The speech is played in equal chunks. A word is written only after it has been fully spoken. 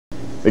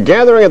The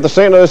gathering at the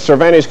St. Louis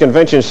Cervantes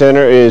Convention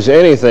Center is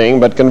anything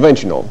but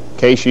conventional.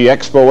 KSHE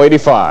Expo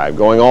 85.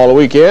 Going all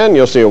weekend,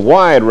 you'll see a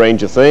wide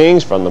range of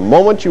things from the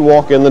moment you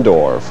walk in the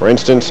door. For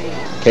instance,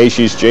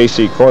 KSHE's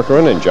J.C.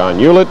 Corcoran and John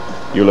Hewlett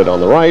on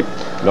the right,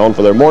 known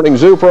for their morning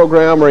zoo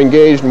program, are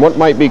engaged in what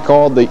might be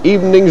called the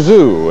evening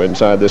zoo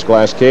inside this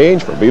glass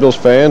cage. For Beatles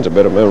fans, a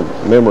bit of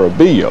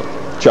memorabilia.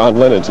 John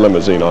Lennon's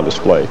limousine on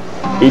display.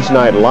 Each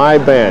night,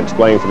 live bands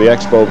playing for the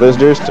Expo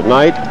visitors.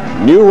 Tonight,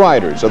 New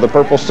Riders of the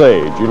Purple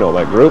Sage. You know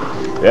that group.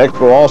 The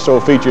Expo also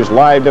features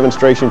live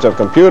demonstrations of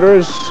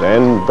computers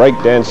and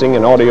breakdancing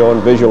and audio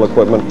and visual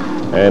equipment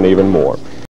and even more.